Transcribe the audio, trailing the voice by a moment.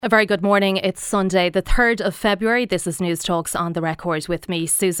A very good morning. It's Sunday, the 3rd of February. This is News Talks on the Record with me,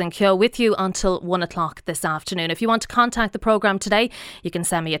 Susan Keogh, with you until 1 o'clock this afternoon. If you want to contact the programme today, you can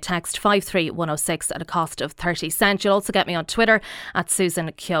send me a text 53106 at a cost of 30 cents. You'll also get me on Twitter at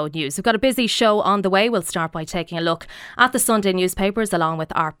Susan Keogh News. We've got a busy show on the way. We'll start by taking a look at the Sunday newspapers along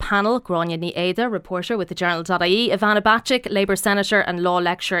with our panel. Gráinne Ní Éada, reporter with the Journal.ie, Ivana Bacik, Labour Senator and Law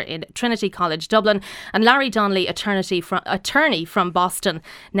Lecturer in Trinity College Dublin, and Larry Donnelly, attorney from Boston,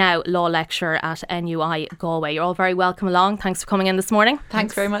 now law lecturer at NUI Galway. You're all very welcome along. Thanks for coming in this morning.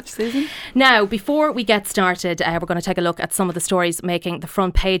 Thanks very much, Susan. Now, before we get started, we're going to take a look at some of the stories making the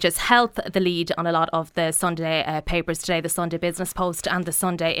front pages. Health, the lead on a lot of the Sunday papers today, the Sunday Business Post and the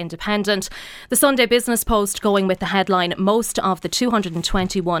Sunday Independent. The Sunday Business Post going with the headline, most of the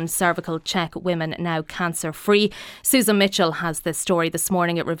 221 cervical check women now cancer-free. Susan Mitchell has this story this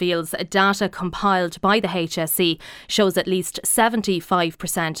morning. It reveals data compiled by the HSE shows at least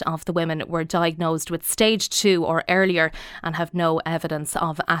 75% of the women were diagnosed with stage 2 or earlier and have no evidence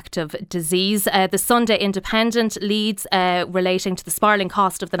of active disease. The Sunday Independent leads relating to the spiralling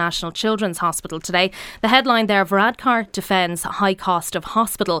cost of the National Children's Hospital today. The headline there, Varadkar defends high cost of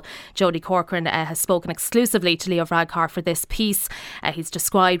hospital. Jody Corcoran has spoken exclusively to Leo Varadkar for this piece. He's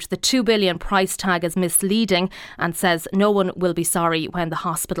described the $2 billion price tag as misleading and says no one will be sorry when the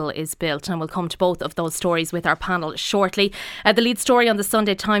hospital is built. And we'll come to both of those stories with our panel shortly. The lead story on the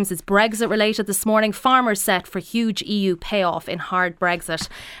Sunday Times is Brexit related this morning. Farmers set for huge EU payoff in hard Brexit.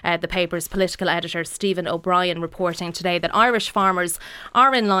 The paper's political editor Stephen O'Brien reporting today that Irish farmers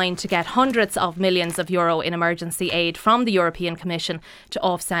are in line to get hundreds of millions of euro in emergency aid from the European Commission to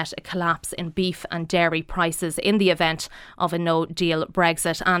offset a collapse in beef and dairy prices in the event of a no-deal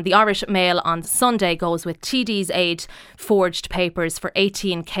Brexit. And the Irish Mail on Sunday goes with TD's aid forged papers for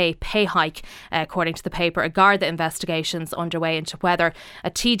 18k pay hike. According to the paper, a Garda investigation's underway into whether a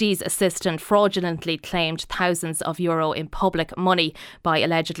TD's assistant fraudulently claimed thousands of euro in public money by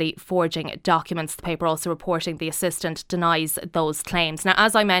allegedly forging documents. The paper also reporting the assistant denies those claims. Now,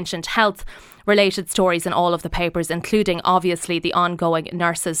 as I mentioned, health related stories in all of the papers, including obviously the ongoing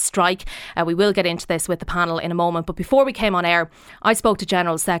nurses' strike. We will get into this with the panel in a moment, but before we came on air, I spoke to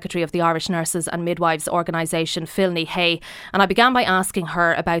General Secretary of the Irish Nurses and Midwives Organisation, Philny Hay, and I began by asking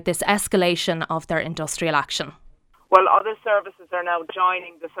her about this escalation of their industrial action. Well, other services are now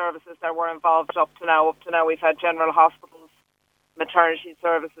joining the services that were involved up to now. Up to now, we've had general hospitals, maternity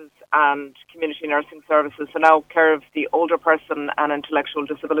services and community nursing services. So now care of the older person and intellectual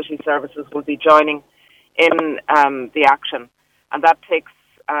disability services will be joining in the action. And that takes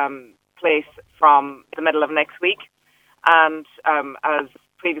place from the middle of next week. And as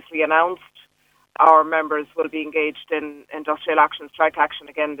previously announced, our members will be engaged in industrial action, strike action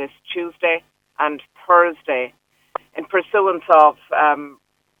again this Tuesday and Thursday, in pursuance of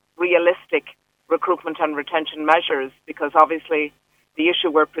realistic recruitment and retention measures, because obviously the issue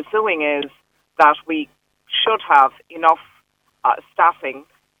we're pursuing is that we should have enough staffing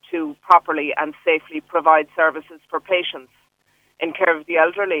to properly and safely provide services for patients. In care of the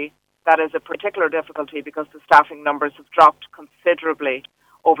elderly, that is a particular difficulty because the staffing numbers have dropped considerably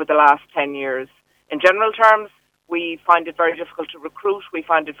over the last 10 years. In general terms, we find it very difficult to recruit, we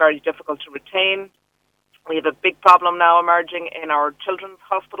find it very difficult to retain. We have a big problem now emerging in our children's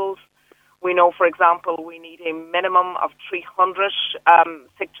hospitals. We know, for example, we need a minimum of 300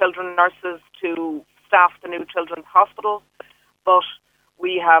 sick children nurses to staff the new children's hospital. But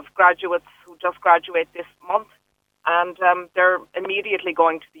we have graduates who just graduate this month and they're immediately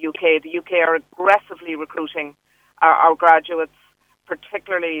going to the UK. The UK are aggressively recruiting our graduates,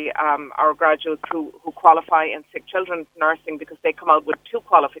 particularly our graduates who qualify in sick children's nursing, because they come out with two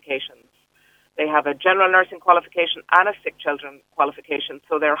qualifications. They have a general nursing qualification and a sick children qualification.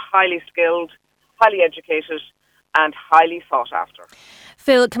 So they're highly skilled, highly educated and highly sought after.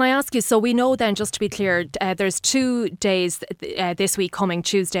 Phil, can I ask you, so we know then, just to be clear, there's 2 days this week coming,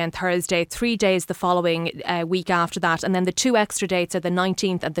 Tuesday and Thursday, 3 days the following week after that, and then the 2 extra dates are the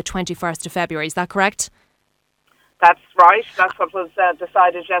 19th and the 21st of February. Is that correct? That's right. That's what was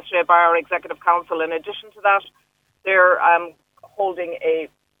decided yesterday by our Executive Council. In addition to that, they're holding a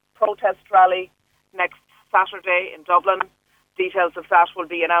protest rally next Saturday in Dublin. Details of that will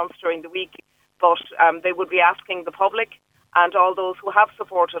be announced during the week, but they would be asking the public and all those who have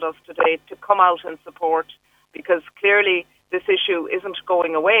supported us today to come out and support, because clearly this issue isn't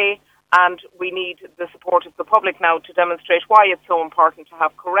going away and we need the support of the public now to demonstrate why it's so important to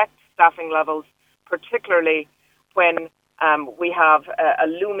have correct staffing levels, particularly when we have a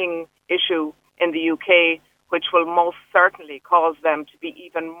looming issue in the UK, which will most certainly cause them to be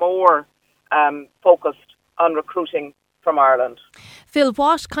even more focused on recruiting from Ireland. Phil,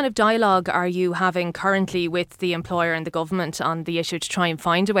 what kind of dialogue are you having currently with the employer and the government on the issue to try and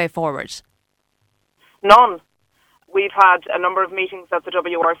find a way forward? None. We've had a number of meetings at the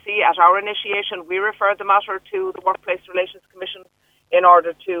WRC. At our initiation, we referred the matter to the Workplace Relations Commission in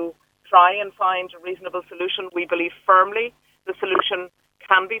order to try and find a reasonable solution. We believe firmly the solution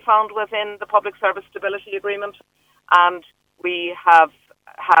can be found within the Public Service Stability Agreement, and we have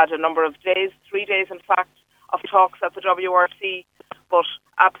had a number of days, 3 days in fact, of talks at the WRC, but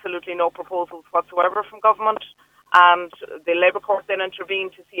absolutely no proposals whatsoever from government. And the Labour Court then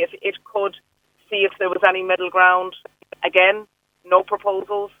intervened to see if it could see if there was any middle ground. Again, no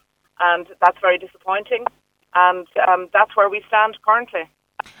proposals, and that's very disappointing. And that's where we stand currently.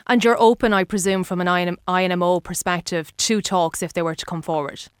 And you're open, I presume, from an INMO perspective to talks if they were to come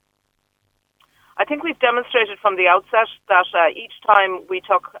forward? I think we've demonstrated from the outset that each time we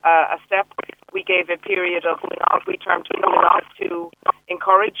took a step, we gave a period of what we termed to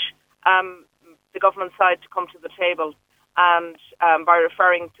encourage the government side to come to the table. And by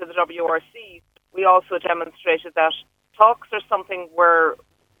referring to the WRC, we also demonstrated that talks are something we're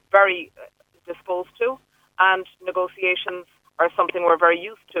very disposed to, and negotiations are something we're very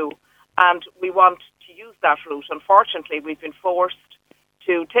used to. And we want to use that route. Unfortunately, we've been forced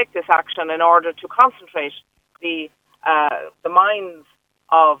to take this action in order to concentrate the minds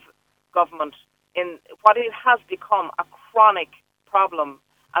of government in what it has become a chronic problem,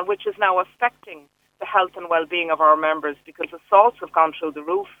 and which is now affecting the health and well-being of our members, because assaults have gone through the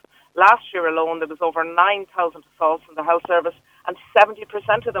roof. Last year alone, there was over 9,000 assaults in the health service, and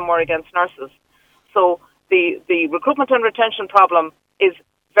 70% of them were against nurses. So the recruitment and retention problem is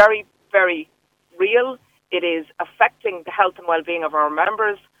very, very real. It is affecting the health and well-being of our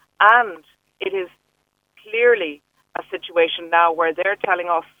members, and it is clearly a situation now where they're telling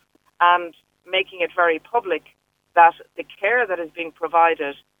us and making it very public that the care that is being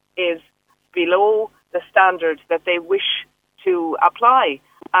provided is below the standards that they wish to apply,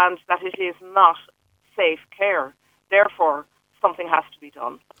 and that it is not safe care. Therefore, something has to be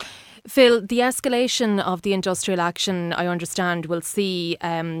done. Phil, the escalation of the industrial action, I understand, will see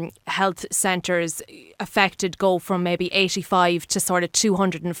health centres affected go from maybe 85 to sort of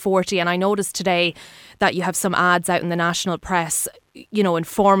 240. And I noticed today that you have some ads out in the national press, you know,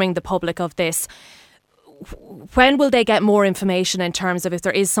 informing the public of this. When will they get more information in terms of if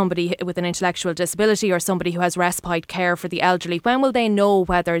there is somebody with an intellectual disability or somebody who has respite care for the elderly? When will they know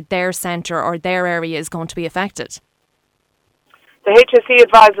whether their centre or their area is going to be affected? The HSE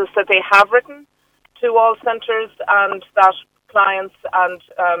advises that they have written to all centres, and that clients and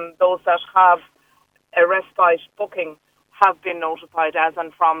those that have a respite booking have been notified as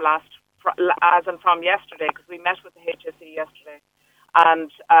and from yesterday, because we met with the HSE yesterday,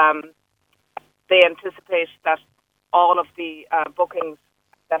 and they anticipate that all of the bookings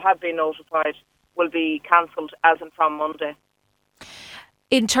that have been notified will be cancelled as and from Monday.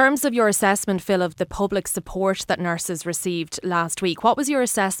 In terms of your assessment, Phil, of the public support that nurses received last week, what was your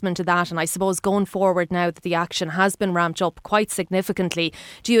assessment of that? And I suppose going forward now that the action has been ramped up quite significantly,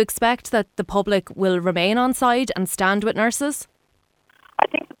 do you expect that the public will remain on side and stand with nurses? I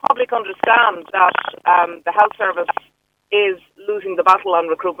think the public understand that the health service is losing the battle on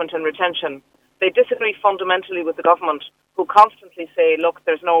recruitment and retention. They disagree fundamentally with the government, who constantly say, look,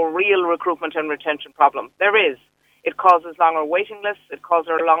 there's no real recruitment and retention problem. There is. It causes longer waiting lists. It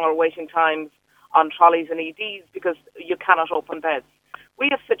causes longer waiting times on trolleys and EDs because you cannot open beds. We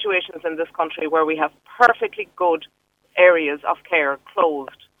have situations in this country where we have perfectly good areas of care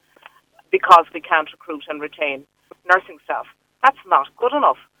closed because we can't recruit and retain nursing staff. That's not good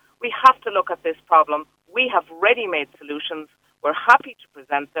enough. We have to look at this problem. We have ready-made solutions. We're happy to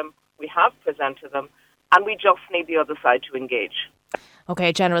present them. We have presented them, and we just need the other side to engage.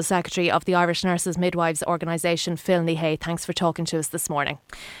 OK, General Secretary of the Irish Nurses Midwives Organisation, Phil Nyhay, thanks for talking to us this morning.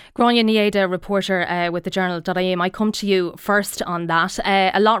 Gráinne Niéda, reporter with the Journal.ie. I come to you first on that.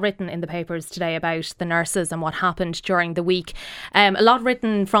 A lot written in the papers today about the nurses and what happened during the week. A lot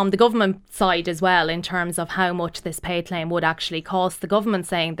written from the government side as well in terms of how much this pay claim would actually cost. The government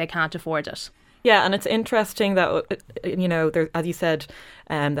saying they can't afford it. Yeah, and it's interesting that, you know, there, as you said,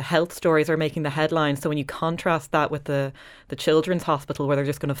 the health stories are making the headlines. So when you contrast that with the Children's Hospital, where they're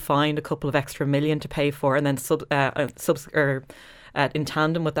just going to find a couple of extra million to pay for, and then in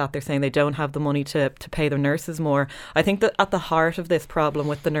tandem with that, they're saying they don't have the money to pay their nurses more. I think that at the heart of this problem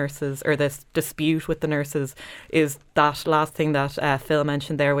with the nurses, or this dispute with the nurses, is that last thing that Phil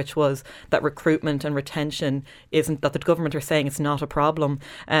mentioned there, which was that recruitment and retention isn't, that the government are saying it's not a problem.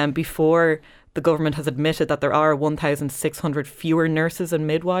 Before the government has admitted that there are 1,600 fewer nurses and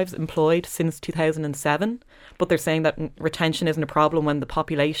midwives employed since 2007, but they're saying that retention isn't a problem when the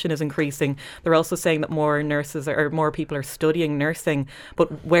population is increasing. They're also saying that more nurses or more people are studying nursing,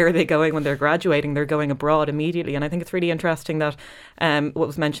 but where are they going when they're graduating? They're going abroad immediately. And I think it's really interesting that what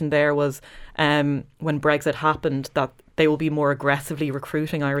was mentioned there was when Brexit happened, that they will be more aggressively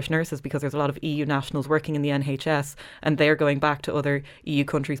recruiting Irish nurses because there's a lot of EU nationals working in the NHS and they're going back to other EU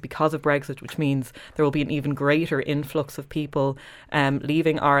countries because of Brexit, which means there will be an even greater influx of people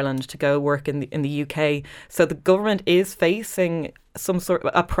leaving Ireland to go work in the UK. So the government is facing some sort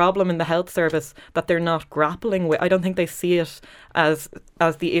of a problem in the health service that they're not grappling with. I don't think they see it as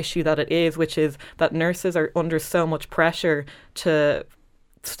the issue that it is, which is that nurses are under so much pressure to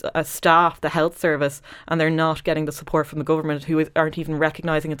staff the health service, and they're not getting the support from the government, who aren't even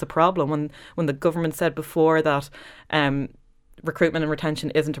recognising it's a problem. When the government said before that recruitment and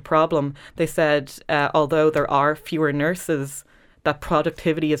retention isn't a problem, they said although there are fewer nurses, that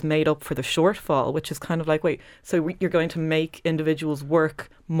productivity is made up for the shortfall, which is kind of like, wait, so you're going to make individuals work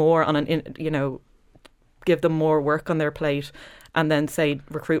more on give them more work on their plate and then say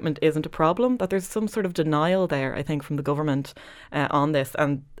recruitment isn't a problem? That there's some sort of denial there, I think, from the government on this.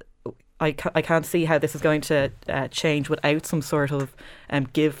 And I can't see how this is going to change without some sort of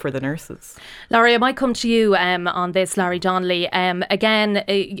give for the nurses. Larry, I might come to you on this, Larry Donnelly. Again,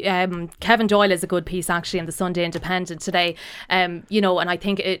 Kevin Doyle is a good piece actually in the Sunday Independent today, and I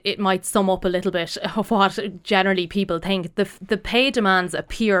think it might sum up a little bit of what generally people think. The pay demands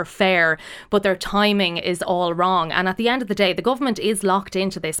appear fair, but their timing is all wrong. And at the end of the day, the government is locked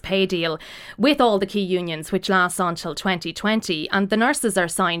into this pay deal with all the key unions, which lasts until 2020, and the nurses are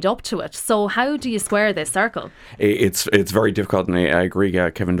signed up to it. So how do you square this circle? It's very difficult, and I agree.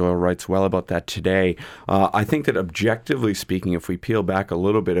 Kevin Doyle writes well about that today. I think that objectively speaking, if we peel back a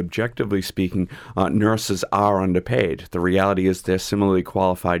little bit, objectively speaking, nurses are underpaid. The reality is their similarly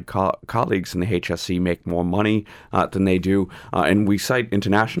qualified colleagues in the HSE make more money than they do. And we cite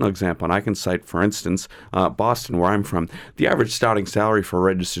international example, and I can cite, for instance, Boston, where I'm from. The average starting salary for a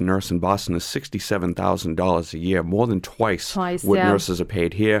registered nurse in Boston is $67,000 a year, more than twice what nurses are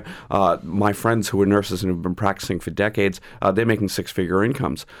paid here. My friends who are nurses and have been practicing for decades, they're making six-figure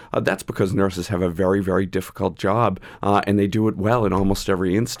incomes. That's because nurses have a very, very difficult job, and they do it well in almost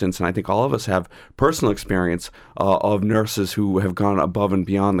every instance. And I think all of us have personal experience of nurses who have gone above and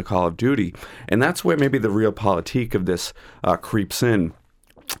beyond the call of duty. And that's where maybe the real politique of this creeps in.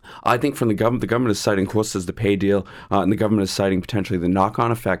 I think from the government is citing, of course, as the pay deal, and the government is citing potentially the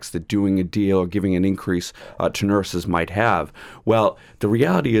knock-on effects that doing a deal or giving an increase to nurses might have. Well, the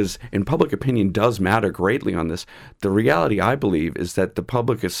reality is, and public opinion does matter greatly on this, the reality, I believe, is that the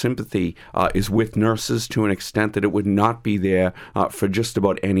public's sympathy is with nurses to an extent that it would not be there for just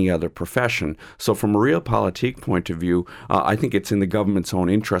about any other profession. So from a realpolitik point of view, I think it's in the government's own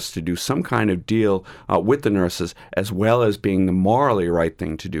interest to do some kind of deal with the nurses, as well as being the morally right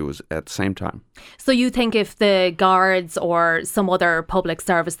thing to do at the same time. So you think if the guards or some other public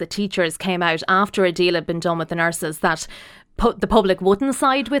service, the teachers, came out after a deal had been done with the nurses, that the public wouldn't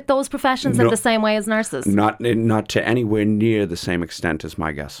side with those professions in the same way as nurses? Not to anywhere near the same extent, is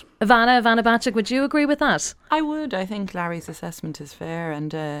my guess. Ivana Bacik, would you agree with that? I would. I think Larry's assessment is fair,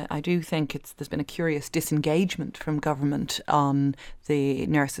 and I do think there's been a curious disengagement from government on the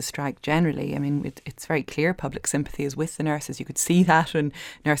nurses' strike generally. I mean, it's very clear public sympathy is with the nurses. You could see that when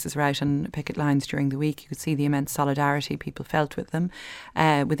nurses were out on picket lines during the week. You could see the immense solidarity people felt with them.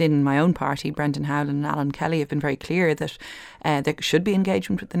 Within my own party, Brendan Howlin and Alan Kelly have been very clear that there should be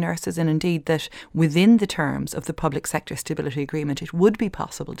engagement with the nurses, and indeed that within the terms of the Public Sector Stability Agreement, it would be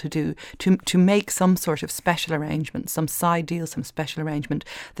possible to make some sort of special arrangement, some side deal, some special arrangement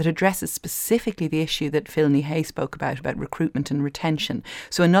that addresses specifically the issue that Phil Nihey spoke about recruitment and retention.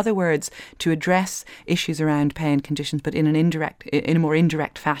 So in other words, to address issues around pay and conditions, but in a more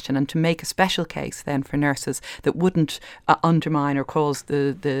indirect fashion, and to make a special case then for nurses that wouldn't undermine or cause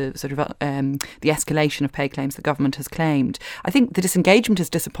the sort of the escalation of pay claims the government has claimed. I think the disengagement is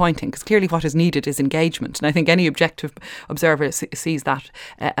disappointing, because clearly what is needed is engagement, and I think any objective observer sees that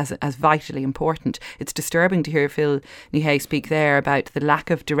as vitally important. It's disturbing to hear Phil Nihey speak there about the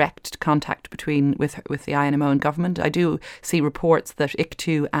lack of direct contact with the INMO and government. I do see reports that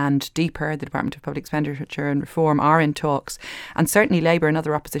ICTU and DPER, the Department of Public Expenditure and Reform, are in talks, and certainly Labour and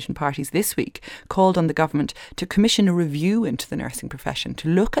other opposition parties this week called on the government to commission a review into the nursing profession, to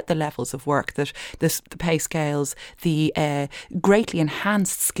look at the levels of work that the pay scales, the greatly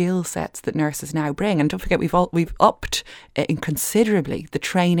enhanced skill sets that nurses now bring. And don't forget, we've upped considerably the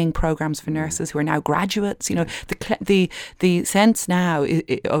training programs for nurses who are now graduates. You know, the sense now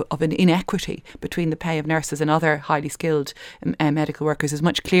of an inequity between the pay of nurses and other highly skilled medical workers is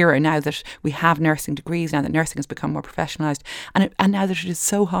much clearer now that we have nursing degrees, now that nursing has become more professionalised, and now that it is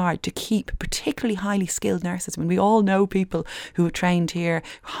so hard to keep particularly highly skilled nurses. I mean, we all know people who have trained here,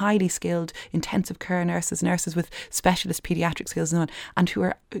 highly skilled intensive care nurses, nurses with specialist paediatric skills and so on, and who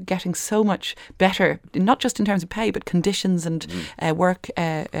are getting so much better, not just in terms of pay, but conditions and work,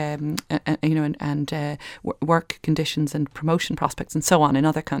 work conditions and promotion prospects and so on in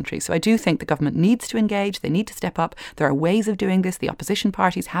other countries. So I do think the government needs to engage. They need to step up. There are ways of doing this. The opposition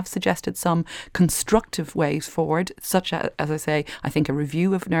parties have suggested some constructive ways forward, such as I say, I think a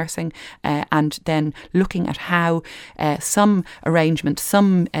review of nursing and then looking at how some arrangement,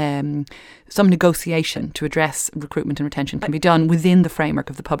 some negotiation to address recruitment and retention can be done within the framework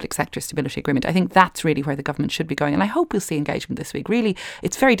of the Public Sector Stability Agreement. I think that's really where the government should be going. And I hope we'll see engagement this week. Really,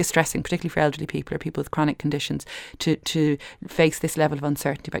 it's very distressing, particularly for elderly people or people with chronic conditions, to face this level of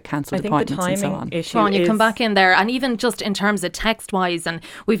uncertainty about cancelled appointments and so on. Ron, you come back in there. And even just in terms of text-wise, and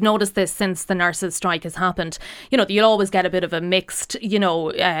we've noticed this since the nurses' strike has happened, you know, you'll always get a bit of a mixed,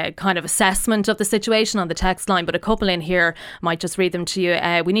 kind of assessment of the situation on the text line. But a couple in here, might just read them to you.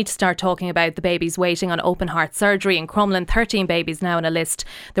 We need to start talking about the babies waiting on open heart surgery in Crumlin. 13 babies now on a list.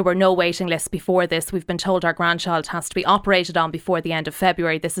 There were no waiting lists before this. We've been told our grandchild has to be operated on before the end of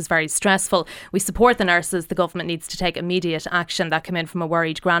February. This is very stressful. We support the nurses. The government needs to take immediate action. That came in from a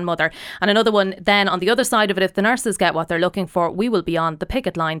worried grandmother. And another one then on the other side of it, if the nurses get what they're looking for, we will be on the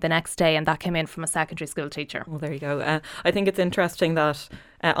picket line the next day. And that came in from a secondary school teacher. Well, there you go. I think it's interesting that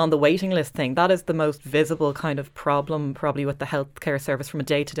on the waiting list thing, that is the most visible kind of problem probably with the healthcare service from a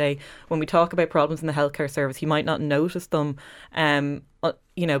day to day. When we talk about problems in the healthcare service, you might not notice them,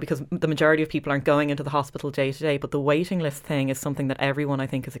 because the majority of people aren't going into the hospital day to day. But the waiting list thing is something that everyone, I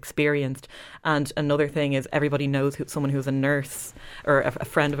think, has experienced. And another thing is everybody knows someone who's a nurse or a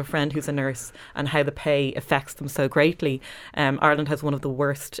friend of a friend who's a nurse and how the pay affects them so greatly. Ireland has one of the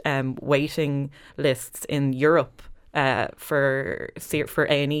worst waiting lists in Europe. For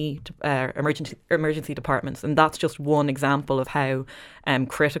A&E emergency departments, and that's just one example of how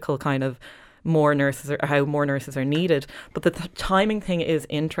critical kind of more nurses are needed. But the timing thing is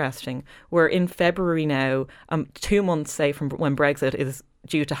interesting. We're in February now, 2 months say from when Brexit is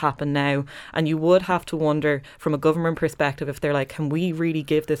due to happen now, and you would have to wonder from a government perspective if they're like, can we really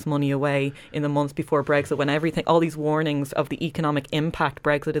give this money away in the months before Brexit when all these warnings of the economic impact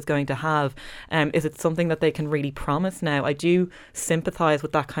Brexit is going to have, is it something that they can really promise now? I do sympathise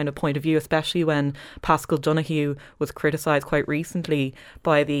with that kind of point of view, especially when Paschal Donoghue was criticised quite recently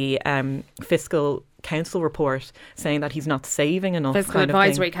by the Fiscal Council report saying that he's not saving enough. Fiscal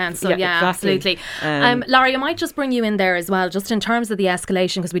Advisory Council, exactly. Absolutely. Larry, I might just bring you in there as well, just in terms of the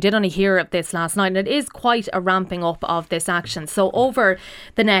escalation, because we did only hear of this last night, and it is quite a ramping up of this action. So over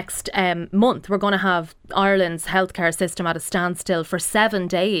the next month, we're going to have Ireland's healthcare system at a standstill for 7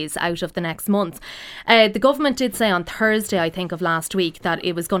 days out of the next month. The government did say on Thursday, I think, of last week that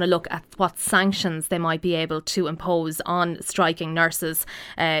it was going to look at what sanctions they might be able to impose on striking nurses,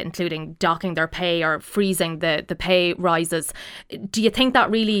 including docking their pay or freezing the pay rises. Do you think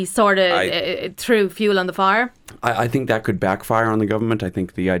that really sort of threw fuel on the fire? I think that could backfire on the government. I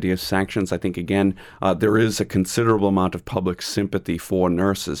think the idea of sanctions, I think, again, there is a considerable amount of public sympathy for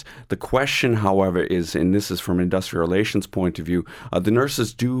nurses. The question, however, is, and this is from an industrial relations point of view, the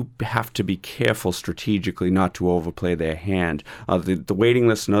nurses do have to be careful strategically not to overplay their hand. The waiting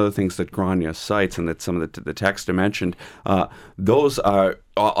list and other things that Grania cites and that some of the text I mentioned, those are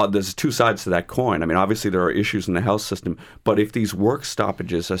there's two sides to that coin. I mean, obviously there are issues in the health system, but if these work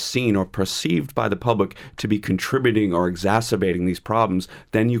stoppages are seen or perceived by the public to be contributing or exacerbating these problems,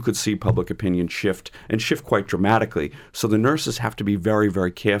 then you could see public opinion shift quite dramatically. So the nurses have to be very,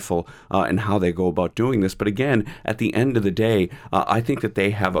 very careful in how they go about doing this. But again, at the end of the day, I think that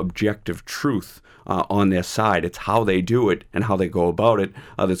they have objective truth on their side. It's how they do it and how they go about it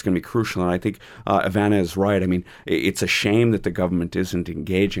that's going to be crucial. And I think Ivana is right. I mean, it's a shame that the government isn't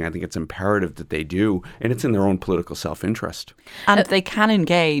engaging. I think it's imperative that they do, and it's in their own political self-interest. And they can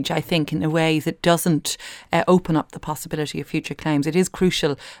engage, I think, in a way that doesn't open up the possibility of future claims. It is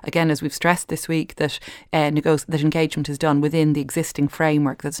crucial, again, as we've stressed this week, that that engagement is done within the existing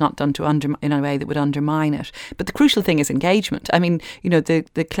framework, that's not done in a way that would undermine it. But the crucial thing is engagement. I mean,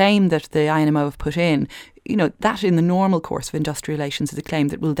 the claim that the INMO have put in that in the normal course of industrial relations is a claim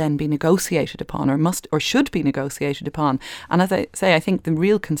that will then be negotiated upon or should be negotiated upon. And as I say, I think the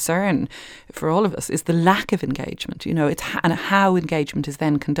real concern for all of us is the lack of engagement, and how engagement is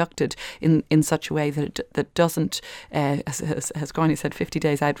then conducted in such a way that doesn't, as Gráinne said, 50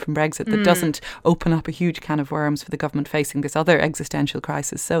 days out from Brexit, that doesn't open up a huge can of worms for the government facing this other existential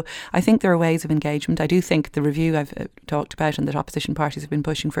crisis. So I think there are ways of engagement. I do think the review I've talked about and that opposition parties have been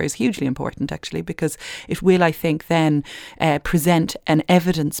pushing for is hugely important, actually, because it will, I think, then present an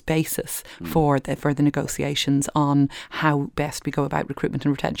evidence basis for the negotiations on how best we go about recruitment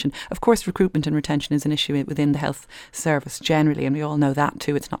and retention. Of course, recruitment and retention is an issue within the health service generally, and we all know that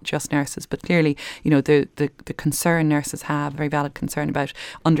too. It's not just nurses, but clearly, the concern nurses have, very valid concern about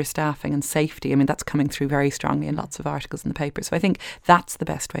understaffing and safety. I mean, that's coming through very strongly in lots of articles in the paper. So I think that's the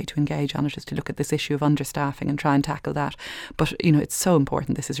best way to engage on it, is to look at this issue of understaffing and try and tackle that. But, it's so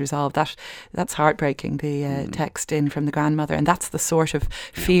important this is resolved. That's heartbreaking, the text in from the grandmother, and that's the sort of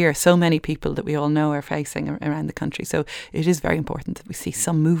fear so many people that we all know are facing around the country. So it is very important that we see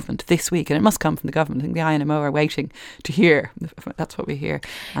some movement this week, and it must come from the government. I think the INMO are waiting to hear. That's what we hear.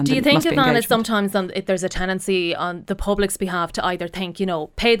 And do you think, Ivana, sometimes there's a tendency on the public's behalf to either think,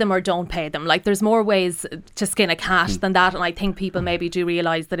 pay them or don't pay them? Like, there's more ways to skin a cat than that, and I think people maybe do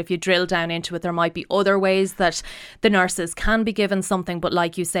realise that if you drill down into it, there might be other ways that the nurses can be given something, but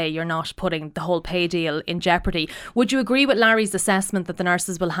like you say, you're not putting the whole pay deal in jeopardy. Would you agree with Larry's assessment that the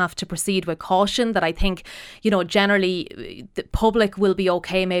nurses will have to proceed with caution, that I think, generally the public will be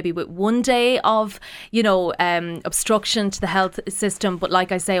okay maybe with one day of, obstruction to the health system, but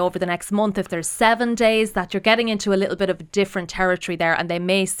like I say, over the next month, if there's 7 days, that you're getting into a little bit of different territory there, and they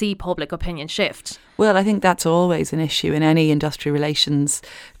may see public opinion shift? Well, I think that's always an issue in any industrial relations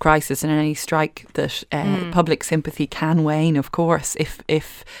crisis and any strike, that public sympathy can wane, of course,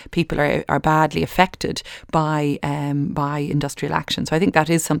 if people are badly affected by industrial action. So I think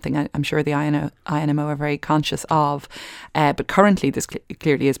that is something I'm sure the INMO are very conscious of. But currently, this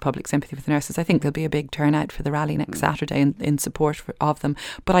clearly is public sympathy for the nurses. I think there'll be a big turnout for the rally next Saturday in support of them.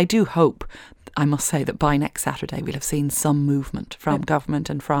 But I do hope, I must say, that by next Saturday we'll have seen some movement from government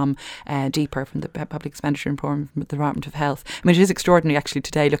and from DPER, from the Public Expenditure Report, from the Department of Health. I mean, it is extraordinary actually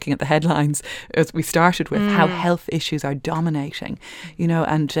today, looking at the headlines as we started with, how health issues are dominating,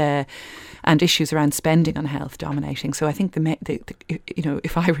 and issues around spending on health dominating. So I think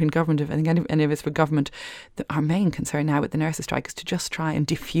if I were in government, if I think any of us were government, our main concern now with the nurses' strike is to just try and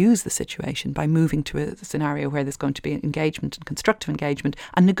diffuse the situation by moving to a scenario where there's going to be engagement and constructive engagement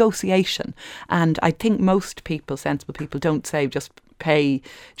and negotiation. And I think most people, sensible people, don't say just pay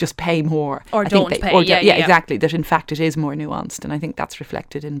more, or don't pay. Yeah, exactly. That in fact it is more nuanced, and I think that's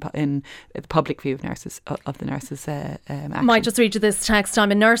reflected in the public view of nurses, of the nurses' action. Might just read you this text.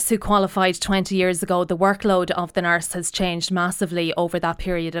 I'm a nurse who qualified 20 years ago. The workload of the nurse has changed massively over that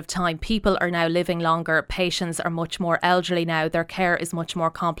period of time. People are now living longer. Patients are much more elderly now. Their care is much more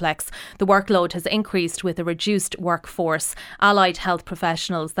complex. The workload has increased with a reduced workforce. Allied health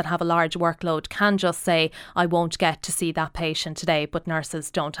professionals that have a large workload can just say, I won't get to see that patient today, but nurses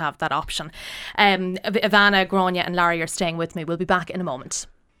don't have that option. Ivana, Gráinne and Larry are staying with me. We'll be back in a moment.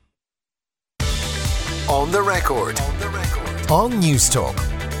 On the record. On News Talk.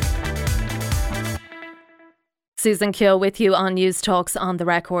 Susan Keogh with you on News Talks On The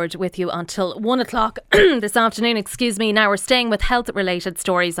Record, with you until 1 o'clock this afternoon. Now we're staying with health related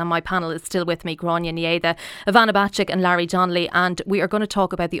stories, and my panel is still with me, Gráinne Niédha, Ivana Bacik and Larry Donnelly, and we are going to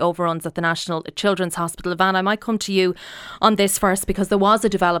talk about the overruns at the National Children's Hospital. Ivana, I might come to you on this first, because there was a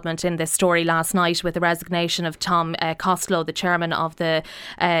development in this story last night with the resignation of Tom Costello, the chairman of the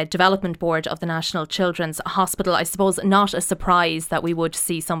Development Board of the National Children's Hospital. I suppose not a surprise that we would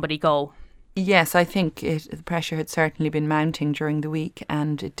see somebody go. Yes, I think the pressure had certainly been mounting during the week,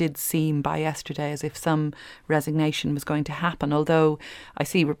 and it did seem by yesterday as if some resignation was going to happen, although I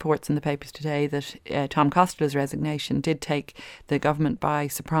see reports in the papers today that Tom Costello's resignation did take the government by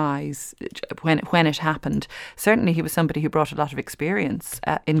surprise when it happened. Certainly he was somebody who brought a lot of experience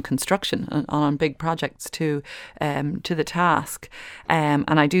in construction and on big projects to the task, and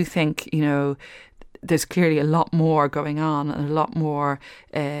I do think, there's clearly a lot more going on, and a lot more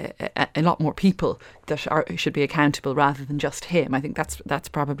people that should be accountable rather than just him. I think that's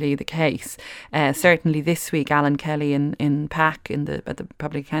probably the case. Certainly this week, Alan Kelly in PAC at the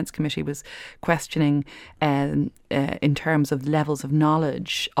Public Accounts Committee was questioning in terms of levels of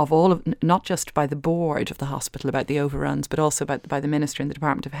knowledge of all of, not just by the board of the hospital about the overruns, but also by the Minister and the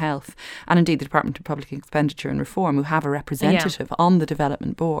Department of Health, and indeed the Department of Public Expenditure and Reform, who have a representative on the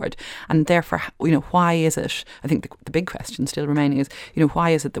development board. And therefore, why is it, I think the big question still remaining is,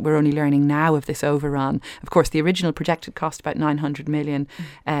 why is it that we're only learning now of this overrun? Of course, the original projected cost about 900 million,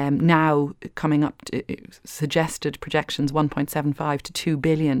 now coming up to suggested projections 1.75 to 2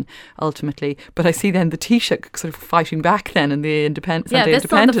 billion ultimately. But I see then the Taoiseach sort of fighting back then in the Independent. Yeah, this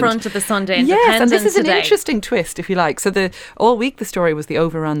is on the front of the Sunday Independent. Yes, and this is today. An interesting twist, if you like. So all week the story was the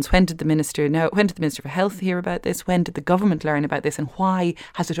overruns. When did the Minister know? When did the Minister for Health hear about this? When did the government learn about this? And why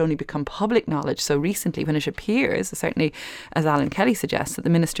has it only become public knowledge so recently, when it appears, certainly as Alan Kelly suggests, that the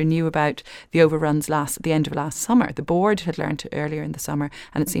Minister knew about the overruns at the end of last summer. The board had learned earlier in the summer,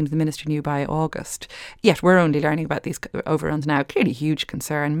 and it seems the Minister knew by August. Yet we're only learning about these overruns now. Clearly huge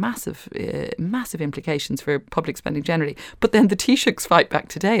concern, massive implications for public spending generally. But then the Taoiseach's fight back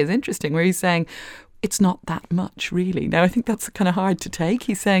today is interesting, where he's saying it's not that much, really. Now, I think that's kind of hard to take.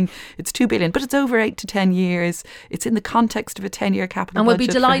 He's saying it's 2 billion, but it's over 8 to 10 years. It's in the context of a 10-year capital and we'll budget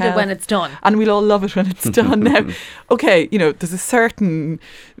be delighted when it's done. And we'll all love it when it's done. Now, okay, there's a certain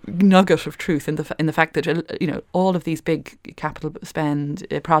nugget of truth in the fact that all of these big capital spend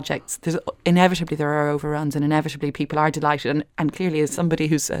projects, inevitably there are overruns, and inevitably people are delighted. And clearly, as somebody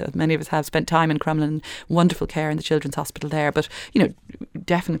who's many of us have spent time in Crumlin, wonderful care in the Children's Hospital there, but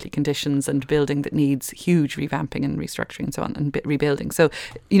definitely conditions and building that needs huge revamping and restructuring and so on, and rebuilding. So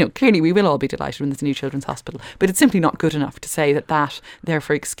clearly we will all be delighted when there's a new Children's Hospital, but it's simply not good enough to say that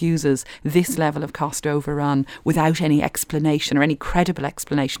therefore excuses this level of cost overrun without any explanation or any credible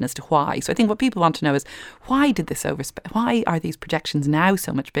explanation as to why. So I think what people want to know is, why did this why are these projections now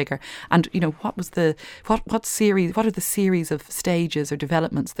so much bigger? And what are the series of stages or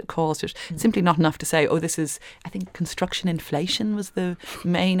developments that caused it? It's simply not enough to say, this is, I think construction inflation was the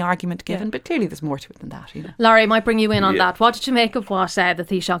main argument given, but clearly there's more to it than that. Laurie, I might bring you in on that. What did you make of what the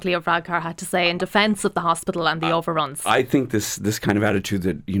Taoiseach Leo Varadkar had to say in defence of the hospital and the overruns? I think this kind of attitude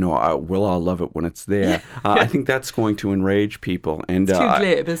that we'll all love it when it's there. I think that's going to enrage people. And it's too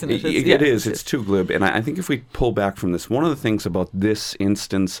glib, isn't it? It is. It's too glib. And I think if we pull back from this, one of the things about this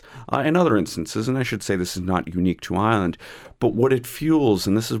instance and other instances, and I should say this is not unique to Ireland, but what it fuels,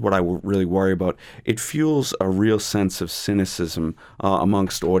 and this is what I really worry about, it fuels a real sense of cynicism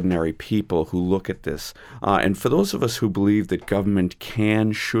amongst ordinary people who look at this. And for those of us who believe that government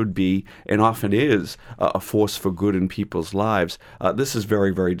should be, and often is, a force for good in people's lives, this is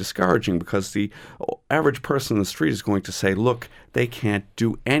very, very discouraging, because the average person in the street is going to say, look, they can't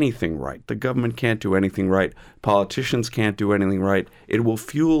do anything right. The government can't do anything right. Politicians can't do anything right. It will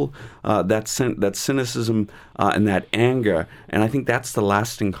fuel that cynicism and that anger. And I think that's the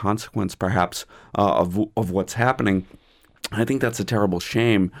lasting consequence, perhaps, of what's happening. I think that's a terrible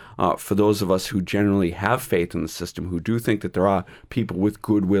shame for those of us who generally have faith in the system, who do think that there are people with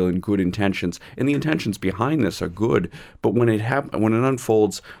goodwill and good intentions, and the intentions behind this are good. But when it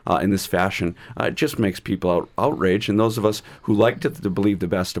unfolds in this fashion, it just makes people outraged. And those of us who like to believe the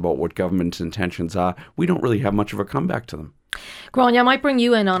best about what government's intentions are, we don't really have much of a comeback to them. Gráinne, I might bring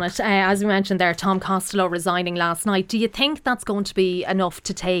you in on it. As we mentioned there, Tom Costello resigning last night. Do you think that's going to be enough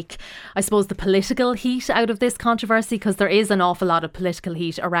to take, I suppose, the political heat out of this controversy? Because there is an awful lot of political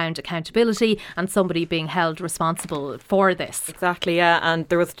heat around accountability and somebody being held responsible for this. Exactly, yeah. And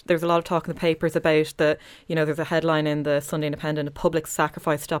there's a lot of talk in the papers about there's a headline in the Sunday Independent, a public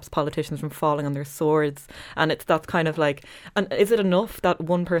sacrifice stops politicians from falling on their swords. And that's kind of like, and is it enough that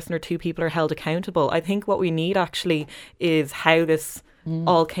one person or two people are held accountable? I think what we need actually is how this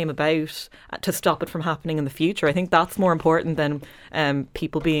all came about to stop it from happening in the future. I think that's more important than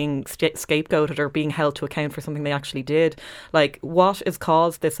people being scapegoated or being held to account for something they actually did. Like, what has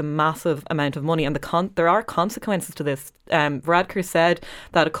caused this a massive amount of money? And there are consequences to this. Varadkar said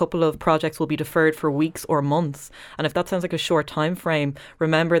that a couple of projects will be deferred for weeks or months. And if that sounds like a short time frame,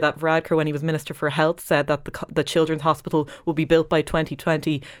 remember that Varadkar, when he was Minister for Health, said that the Children's Hospital will be built by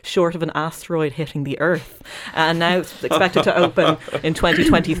 2020, short of an asteroid hitting the Earth. And now it's expected to open in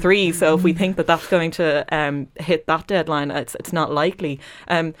 2023. So if we think that that's going to hit that deadline, it's not likely.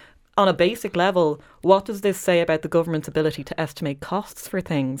 On a basic level, what does this say about the government's ability to estimate costs for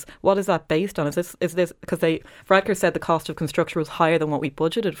things? What is that based on? Is this because Varadkar said the cost of construction was higher than what we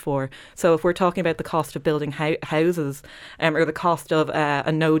budgeted for. So if we're talking about the cost of building houses or the cost of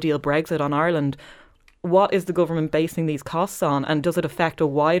a no-deal Brexit on Ireland, what is the government basing these costs on, and does it affect a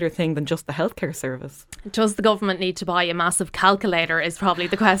wider thing than just the healthcare service? Does the government need to buy a massive calculator is probably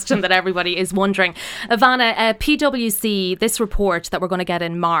the question that everybody is wondering. Ivana, PwC, this report that we're going to get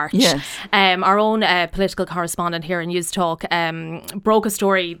in March, yes. Our own political correspondent here in News Talk broke a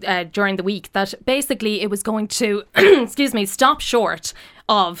story during the week that basically it was going to, stop short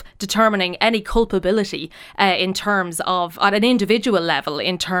of determining any culpability in terms of, at an individual level,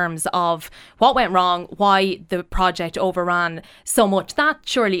 in terms of what went wrong, why the project overran so much. That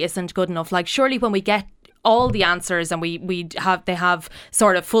surely isn't good enough. Like, surely when we get all the answers and they have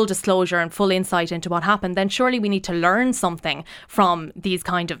sort of full disclosure and full insight into what happened, then surely we need to learn something from these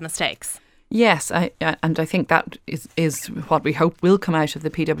kind of mistakes. Yes, and I think that is what we hope will come out of the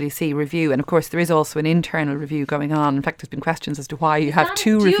PwC review. And of course, there is also an internal review going on. In fact, there's been questions as to why you have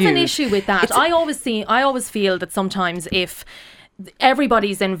two reviews. Do you have an issue with that? I always feel that sometimes if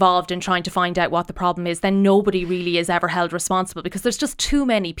everybody's involved in trying to find out what the problem is, then nobody really is ever held responsible, because there's just too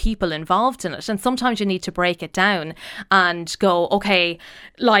many people involved in it. And sometimes you need to break it down and go, okay,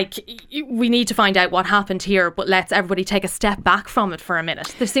 like, we need to find out what happened here, but let's everybody take a step back from it for a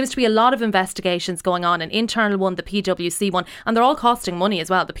minute. There seems to be a lot of investigations going on, an internal one, the PwC one, and they're all costing money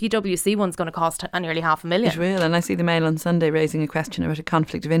as well. The PwC one's going to cost nearly $500,000. It will, and I see the Mail on Sunday raising a question about a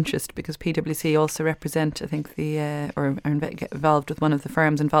conflict of interest, because PwC also represent, I think, or are involved with one of the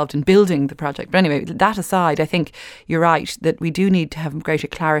firms involved in building the project. But anyway, that aside, I think you're right that we do need to have greater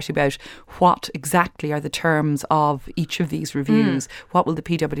clarity about what exactly are the terms of each of these reviews. What will the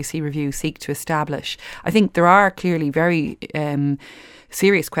PwC review seek to establish? I think there are clearly very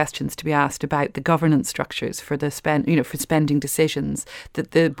serious questions to be asked about the governance structures for for spending decisions.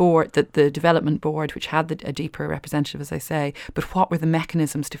 That the development board, which had a deeper representative, as I say, but what were the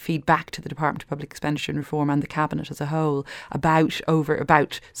mechanisms to feed back to the Department of Public Expenditure and Reform and the Cabinet as a whole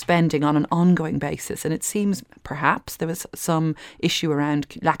about spending on an ongoing basis? And it seems perhaps there was some issue around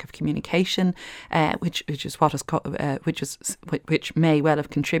lack of communication, which may well have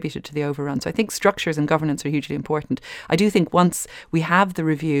contributed to the overrun. So I think structures and governance are hugely important. I do think once we have the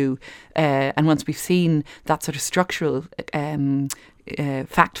review and once we've seen that sort of structural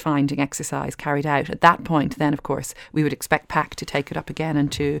fact-finding exercise carried out, at that point then of course we would expect PAC to take it up again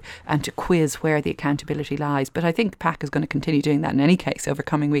and to quiz where the accountability lies. But I think PAC is going to continue doing that in any case over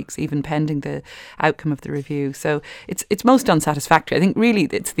coming weeks, even pending the outcome of the review. So it's most unsatisfactory. I think really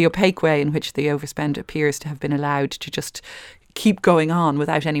it's the opaque way in which the overspend appears to have been allowed to just keep going on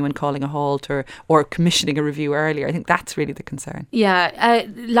without anyone calling a halt or commissioning a review earlier. I think that's really the concern. Yeah,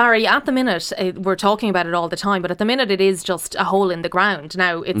 Larry, at the minute, we're talking about it all the time, but at the minute it is just a hole in the ground.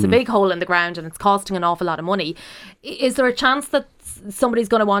 Now, it's a big hole in the ground and it's costing an awful lot of money. Is there a chance that somebody's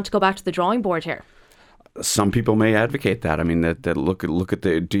going to want to go back to the drawing board here? Some people may advocate that. I mean, that look at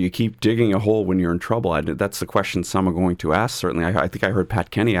do you keep digging a hole when you're in trouble? That's the question some are going to ask. Certainly, I think I heard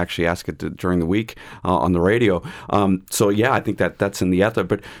Pat Kenny actually ask it during the week on the radio. So yeah, I think that's in the ether.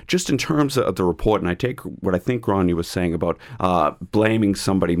 But just in terms of the report, and I take what I think Ronnie was saying about blaming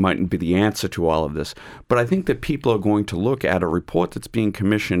somebody mightn't be the answer to all of this. But I think that people are going to look at a report that's being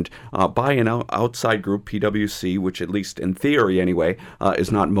commissioned by an outside group, PwC, which at least in theory anyway,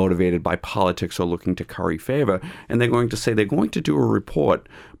 is not motivated by politics or looking to curry favor, and they're going to say they're going to do a report,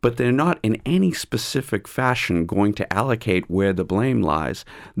 but they're not in any specific fashion going to allocate where the blame lies.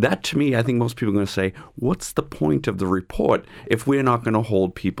 That, to me, I think most people are going to say, what's the point of the report if we're not going to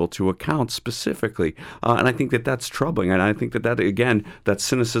hold people to account specifically? And I think that that's troubling. And I think that again, that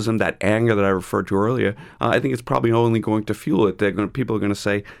cynicism, that anger that I referred to earlier, I think it's probably only going to fuel it. People are going to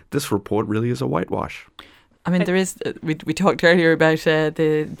say, this report really is a whitewash. I mean, there is. We talked earlier about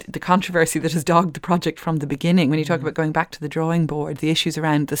the controversy that has dogged the project from the beginning. When you talk about going back to the drawing board, the issues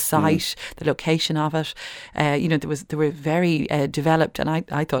around the site, the location of it, there were very developed and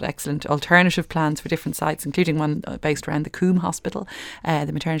I thought excellent alternative plans for different sites, including one based around the Coombe Hospital,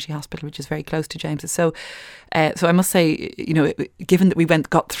 the maternity hospital, which is very close to James's. So I must say, given that we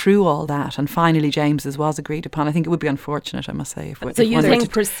got through all that and finally James's was agreed upon, I think it would be unfortunate, I must say. So you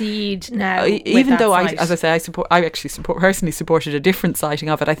think proceed now? Even though, as I say, I actually personally supported a different siting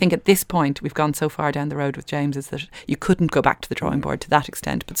of it. I think at this point we've gone so far down the road with James's that you couldn't go back to the drawing board to that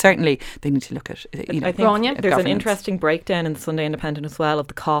extent. But certainly they need to look at. I think there's an interesting breakdown in the Sunday Independent as well of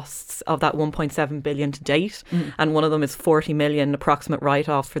the costs of that 1.7 billion to date, and one of them is 40 million approximate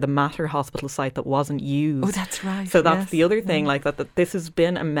write-offs for the Mater Hospital site that wasn't used. Oh, that's right. So that's the other thing, like that this has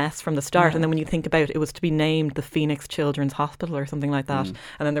been a mess from the start. And then when you think about it was to be named the Phoenix Children's Hospital or something like that, and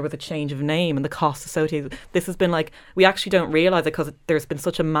then there was a change of name and the costs associated. this has been like, we actually don't realise it because there's been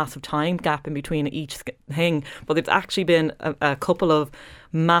such a massive time gap in between each thing, but it's actually been a couple of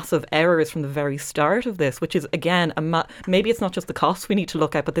massive errors from the very start of this, which is, again, maybe it's not just the costs we need to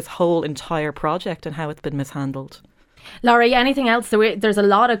look at, but this whole entire project and how it's been mishandled. Laurie, anything else? There's a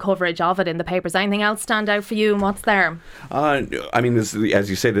lot of coverage of it in the papers. Anything else stand out for you, and what's there? I mean, as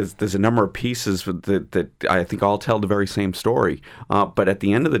you say, there's a number of pieces that I think all tell the very same story. But at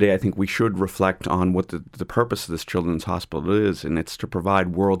the end of the day, I think we should reflect on what the purpose of this children's hospital is, and it's to provide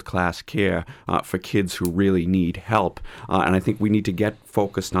world-class care for kids who really need help. And I think we need to get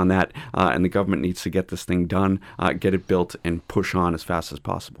focused on that, and the government needs to get this thing done, get it built, and push on as fast as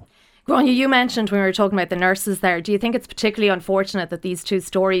possible. Gráinne, you mentioned when we were talking about the nurses there, do you think it's particularly unfortunate that these two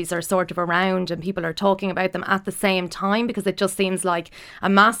stories are sort of around and people are talking about them at the same time? Because it just seems like a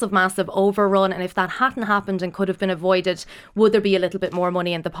massive, massive overrun. And if that hadn't happened and could have been avoided, would there be a little bit more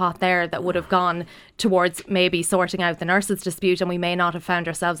money in the pot there that would have gone towards maybe sorting out the nurses' dispute, and we may not have found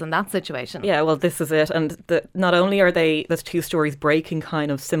ourselves in that situation? Yeah, well, this is it. And not only are there's two stories breaking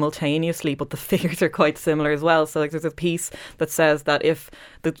kind of simultaneously, but the figures are quite similar as well. So like, there's a piece that says that if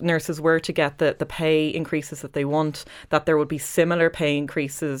the nurses were to get the pay increases that they want, that there would be similar pay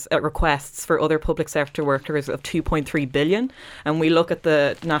increases requests for other public sector workers of 2.3 billion. And we look at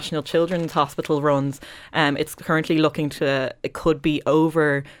the National Children's Hospital runs, it's currently it could be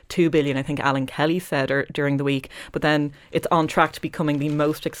over 2 billion, I think Alan Kelly said during the week, but then it's on track to becoming the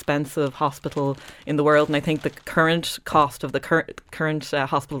most expensive hospital in the world. And I think the current cost of the current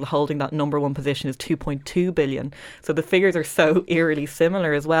hospital holding that number one position is 2.2 billion. So the figures are so eerily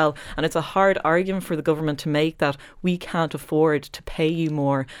similar as well. And it's a hard argument for the government to make that we can't afford to pay you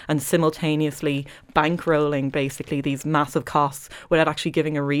more, and simultaneously bankrolling basically these massive costs without actually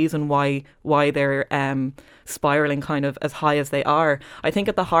giving a reason why they're spiralling kind of as high as they are. I think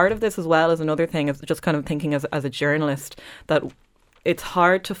at the heart of this as well is another thing, is just kind of thinking as a journalist, that it's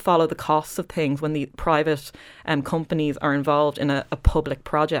hard to follow the costs of things when the private companies are involved in a public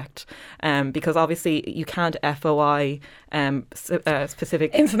project, because obviously you can't FOI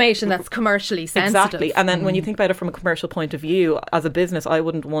specific information that's commercially sensitive. Exactly. And then when you think about it from a commercial point of view, as a business, I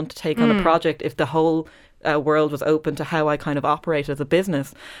wouldn't want to take on a project if the whole world was open to how I kind of operate as a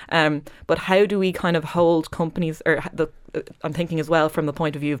business. But how do we kind of hold companies, I'm thinking as well from the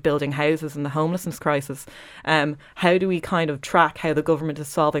point of view of building houses and the homelessness crisis, how do we kind of track how the government is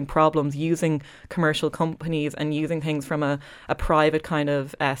solving problems using commercial companies and using things from a private kind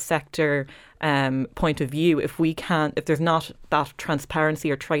of sector point of view if there's not that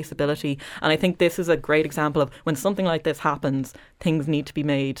transparency or traceability. And I think this is a great example of when something like this happens, things need to be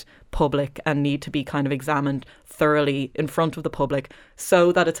made public and need to be kind of examined thoroughly in front of the public,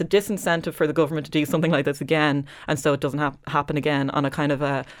 so that it's a disincentive for the government to do something like this again, and so it doesn't happen again on a kind of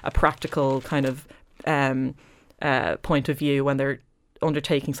a practical kind of point of view when they're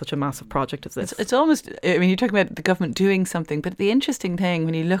undertaking such a massive project as this. It's almost, I mean, you're talking about the government doing something, but the interesting thing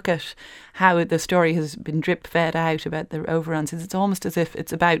when you look at how the story has been drip fed out about the overruns is it's almost as if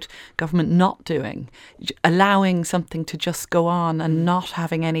it's about government not doing, allowing something to just go on and not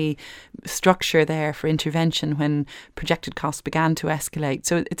having any structure there for intervention when projected costs began to escalate.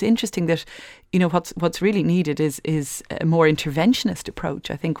 So it's interesting that, you know, what's really needed is a more interventionist approach,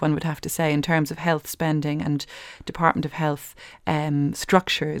 I think one would have to say, in terms of health spending and Department of Health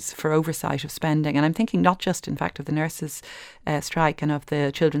structures for oversight of spending. And I'm thinking not just, in fact, of the nurses' strike and of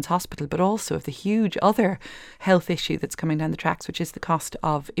the Children's Hospital, but also of the huge other health issue that's coming down the tracks, which is the cost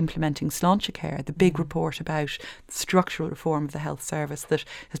of implementing Sláinte Care, the big report about structural reform of the health service that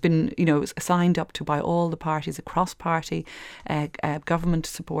has been, you know, signed up to by all the parties, a cross-party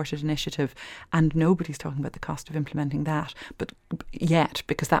government-supported initiative. And nobody's talking about the cost of implementing that, but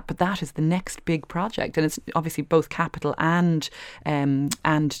that is the next big project, and it's obviously both capital and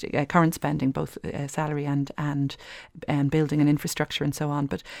current spending, both salary and building and infrastructure and so on.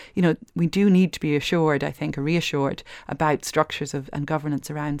 But you know, we do need to be assured, I think, or reassured about structures and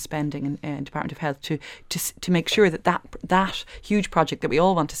governance around spending in Department of Health to make sure that huge project that we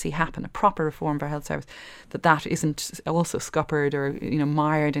all want to see happen, a proper reform of our health service, that isn't also scuppered or, you know,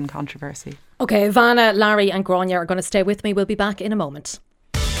 mired in controversy. OK, Ivana, Larry and Gráinne are going to stay with me. We'll be back in a moment.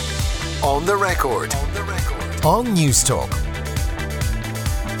 On the record. On Newstalk.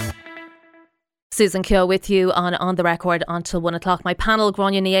 Susan Keogh with you on the record until 1 o'clock. My panel,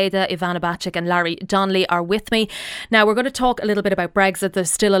 Gráinne Niéda, Ivana Bacik and Larry Donnelly, are with me. Now, we're going to talk a little bit about Brexit.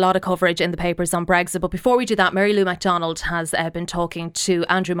 There's still a lot of coverage in the papers on Brexit. But before we do that, Mary Lou MacDonald has been talking to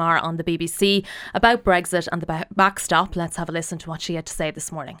Andrew Marr on the BBC about Brexit and the backstop. Let's have a listen to what she had to say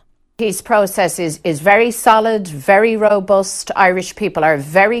this morning. Peace process is very solid, very robust. Irish people are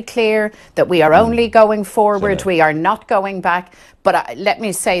very clear that we are only going forward, we are not going back. But let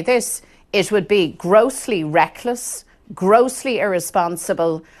me say this, it would be grossly reckless, grossly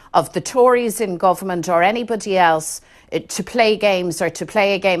irresponsible of the Tories in government or anybody else to play games or to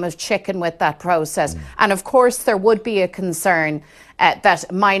play a game of chicken with that process. And of course there would be a concern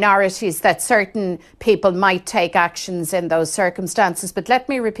that minorities, that certain people might take actions in those circumstances. But let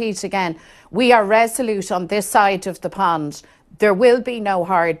me repeat again, we are resolute on this side of the pond. There will be no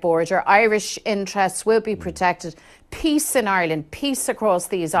hard border. Irish interests will be protected. Peace in Ireland, peace across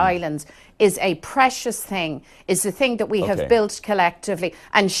these islands is a precious thing, is the thing that we have built collectively.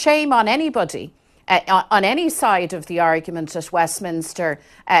 And shame on anybody on any side of the argument at Westminster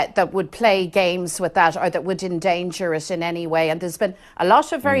that would play games with that or that would endanger it in any way. And there's been a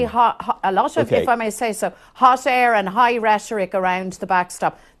lot of very if I may say so, hot air and high rhetoric around the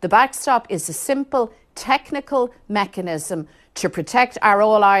backstop. The backstop is a simple technical mechanism to protect our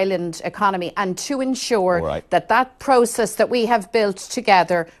all-island economy and to ensure that process that we have built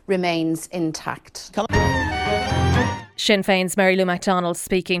together remains intact. Sinn Féin's Mary Lou McDonald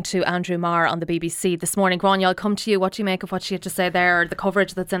speaking to Andrew Marr on the BBC this morning. Grania, I'll come to you. What do you make of what she had to say there? The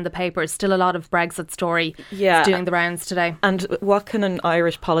coverage that's in the papers, still a lot of Brexit story doing the rounds today. And what can an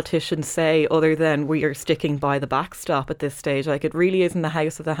Irish politician say other than we are sticking by the backstop at this stage? Like, it really is in the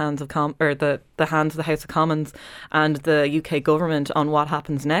hands of the House of Commons and the UK government on what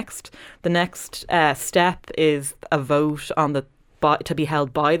happens next. The next step is a vote on to be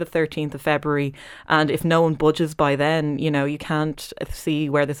held by the 13th of February, and if no one budges by then, you can't see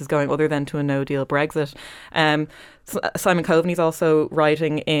where this is going other than to a no-deal Brexit. Simon Coveney's also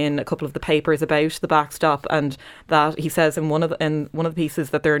writing in a couple of the papers about the backstop, and that he says in one of the pieces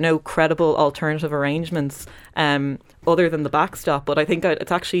that there are no credible alternative arrangements other than the backstop. But I think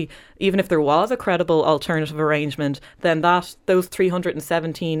it's actually, even if there was a credible alternative arrangement, then those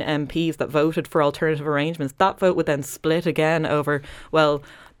 317 MPs that voted for alternative arrangements, that vote would then split again over,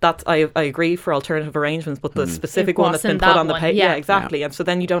 I agree for alternative arrangements, but the specific one that's been put on the paper. Yeah, exactly. Yeah. And so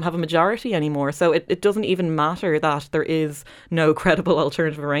then you don't have a majority anymore. So it doesn't even matter that there is no credible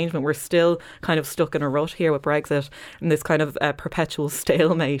alternative arrangement. We're still kind of stuck in a rut here with Brexit and this kind of perpetual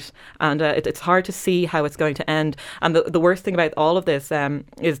stalemate. And it's hard to see how it's going to end. And the worst thing about all of this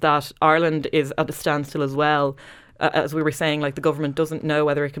is that Ireland is at a standstill as well. As we were saying, like, the government doesn't know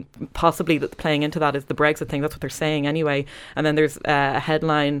whether it can possibly, that playing into that is the Brexit thing. That's what they're saying anyway. And then there's a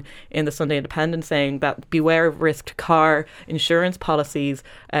headline in the Sunday Independent saying that beware of risk to car insurance policies.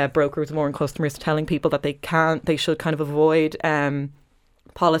 Brokers warn customers, telling people that they should kind of avoid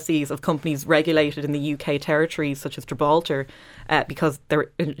policies of companies regulated in the UK territories such as Gibraltar because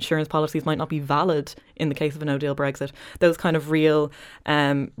their insurance policies might not be valid in the case of a no-deal Brexit. Those kind of real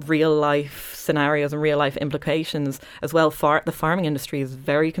life scenarios and real life implications as well. The farming industry is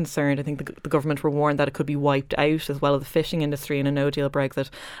very concerned. I think the government were warned that it could be wiped out, as well as the fishing industry in a no-deal Brexit.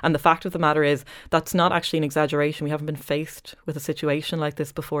 And the fact of the matter is that's not actually an exaggeration. We haven't been faced with a situation like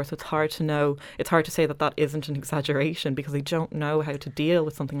this before, so it's hard to know. It's hard to say that isn't an exaggeration because they don't know how to deal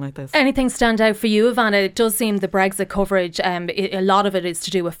with something like this. Anything stand out for you, Ivana? It does seem the Brexit coverage, a lot of it is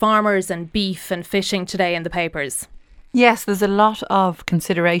to do with farmers and beef and fishing today in the papers. Yes, there's a lot of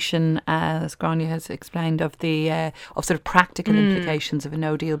consideration, as Grania has explained, of the of sort of practical implications of a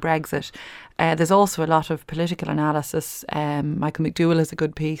no-deal Brexit. There's also a lot of political analysis. Michael McDowell has a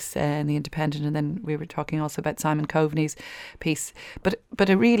good piece in The Independent, and then we were talking also about Simon Coveney's piece. But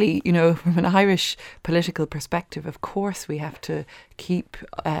it really, from an Irish political perspective, of course we have to keep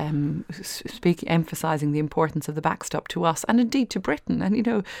emphasising the importance of the backstop to us and indeed to Britain.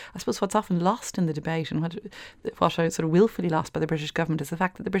 And, I suppose what's often lost in the debate and what are sort of willfully lost by the British government is the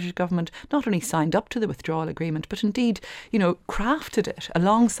fact that the British government not only signed up to the withdrawal agreement, but indeed, crafted it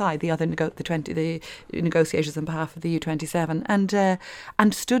alongside the other the negotiations on behalf of the EU27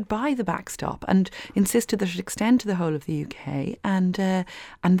 and stood by the backstop and insisted that it extend to the whole of the UK. And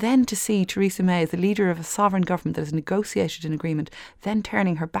then to see Theresa May as the leader of a sovereign government that has negotiated an agreement, then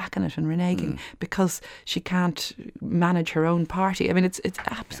turning her back on it and reneging because she can't manage her own party. I mean, it's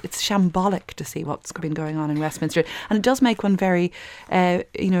shambolic to see what's been going on in Westminster, and it does make one very,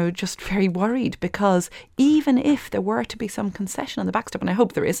 just very worried, because even if there were to be some concession on the backstop, and I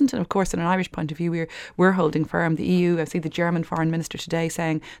hope there isn't, and of course in an Irish point of view, we're holding firm. The EU, I see the German foreign minister today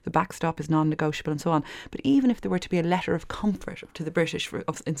saying the backstop is non-negotiable and so on. But even if there were to be a letter of comfort to the British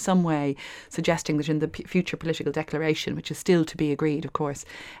in some way, suggesting that in the future political declaration, which is still to be agreed, of course,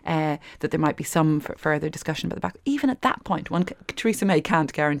 that there might be some further discussion about the back. Even at that point, Theresa May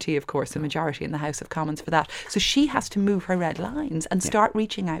can't guarantee, of course, a majority in the House of Commons for that. So she has to move her red lines and start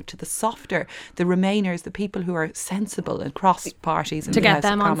reaching out to the softer, the Remainers, the people who are sensible and cross parties in to the get House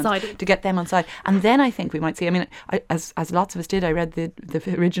them of on Commons, side. to get them on side. And then I think we might see, I mean, as lots of us did, I read the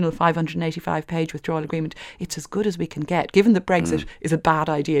original 585-page withdrawal agreement. It's as good as we can get, given that Brexit is a bad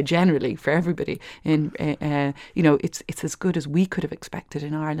idea generally for everybody. It's as good as we could have expected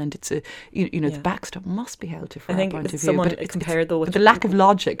in Ireland. It's the backstop must be held to fair point of view. Someone compared the lack of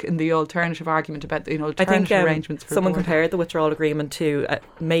logic in the alternative argument about alternative arrangements. For someone compared the withdrawal agreement to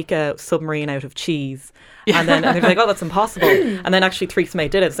make a submarine out of cheese, and then they're like, oh, that's impossible. And then actually Theresa May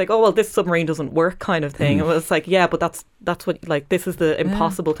did it. It's like, oh well, this submarine doesn't work, kind of thing. It was like, yeah, but that's what, like, this is the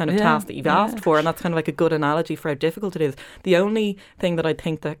impossible kind of task that you've asked for, and that's kind of like a good analogy for how difficult it is. The only thing that I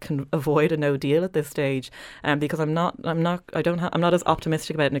think that can avoid a no deal at this stage, because I'm not as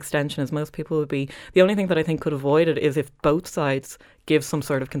optimistic about an extension as most people would be. The only thing that I think could avoid it is if both sides give some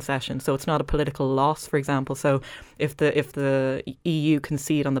sort of concession, so it's not a political loss, for example. So if the EU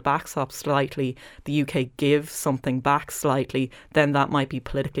concede on the backstop slightly, the UK gives something back slightly, then that might be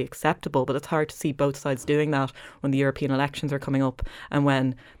politically acceptable. But it's hard to see both sides doing that when the European elections are coming up and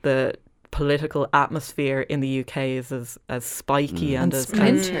when the political atmosphere in the UK is as spiky and as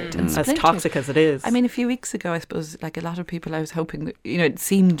toxic as it is. I mean, a few weeks ago, I suppose, like a lot of people, I was hoping that, it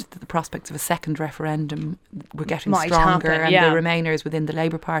seemed that the prospects of a second referendum were getting stronger, and the Remainers within the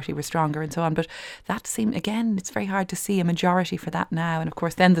Labour Party were stronger and so on. But that seemed, again, it's very hard to see a majority for that now. And of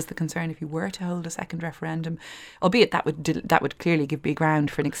course, then there's the concern if you were to hold a second referendum, albeit that would clearly give big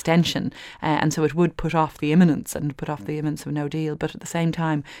ground for an extension, and so it would put off the imminence of no deal. But at the same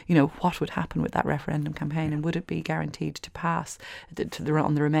time, what would happen with that referendum campaign, and would it be guaranteed to pass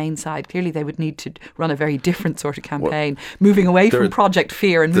on the Remain side? Clearly they would need to run a very different sort of campaign, moving away from Project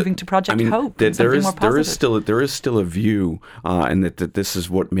Fear and moving to Project Hope. There is still a view, and that this is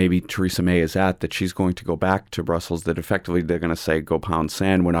what maybe Theresa May is at, that she's going to go back to Brussels, that effectively they're going to say, go pound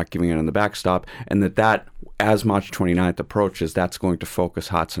sand, we're not giving in on the backstop, and that as March 29th approaches, that's going to focus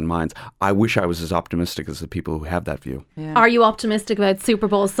hearts and minds. I wish I was as optimistic as the people who have that view. Yeah. Are you optimistic about Super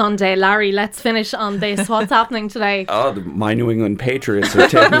Bowl Sunday? Larry, let's finish on this. What's happening today? My New England Patriots are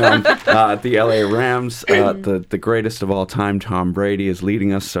taking on the LA Rams. The greatest of all time, Tom Brady, is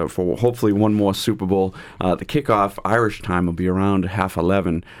leading us for hopefully one more Super Bowl. The kickoff Irish time will be around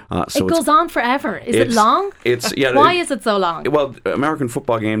 11:30. So it goes on forever. Is it long? Why is it so long? Well, American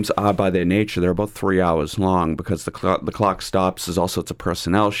football games are, by their nature, they're about 3 hours long because the clock stops. There's all sorts of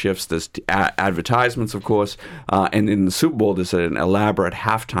personnel shifts. There's advertisements, of course. And in the Super Bowl, there's an elaborate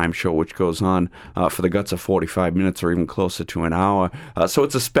halftime show which goes on for the guts of 45 minutes or even closer to an hour. So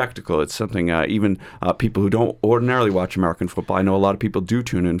it's a spectacle. It's something even people who don't ordinarily watch American football, I know a lot of people do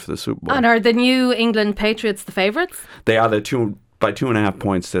tune in for the Super Bowl. And are the New England Patriots the favourites? They are. By 2.5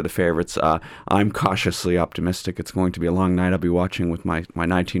 points, they're the favourites. I'm cautiously optimistic. It's going to be a long night. I'll be watching with my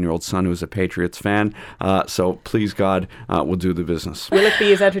 19-year-old son, who's a Patriots fan. So please, God, we'll do the business. Will it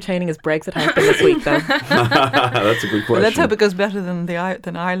be as entertaining as Brexit has been this week, though? That's a good question. Well, let's hope it goes better than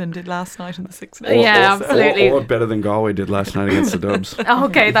Ireland did last night in the Six Nations. Absolutely. Or better than Galway did last night against the Dubs.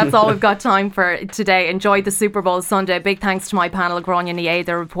 Okay, that's all we've got time for today. Enjoy the Super Bowl Sunday. Big thanks to my panel, Gráinne Ní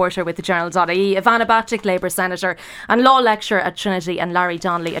the reporter with the Journal.ie, Ivana Bacik, Labour Senator and Law Lecturer at Trinity, and Larry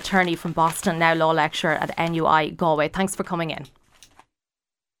Donnelly, attorney from Boston, now Law Lecturer at NUI Galway. Thanks for coming in.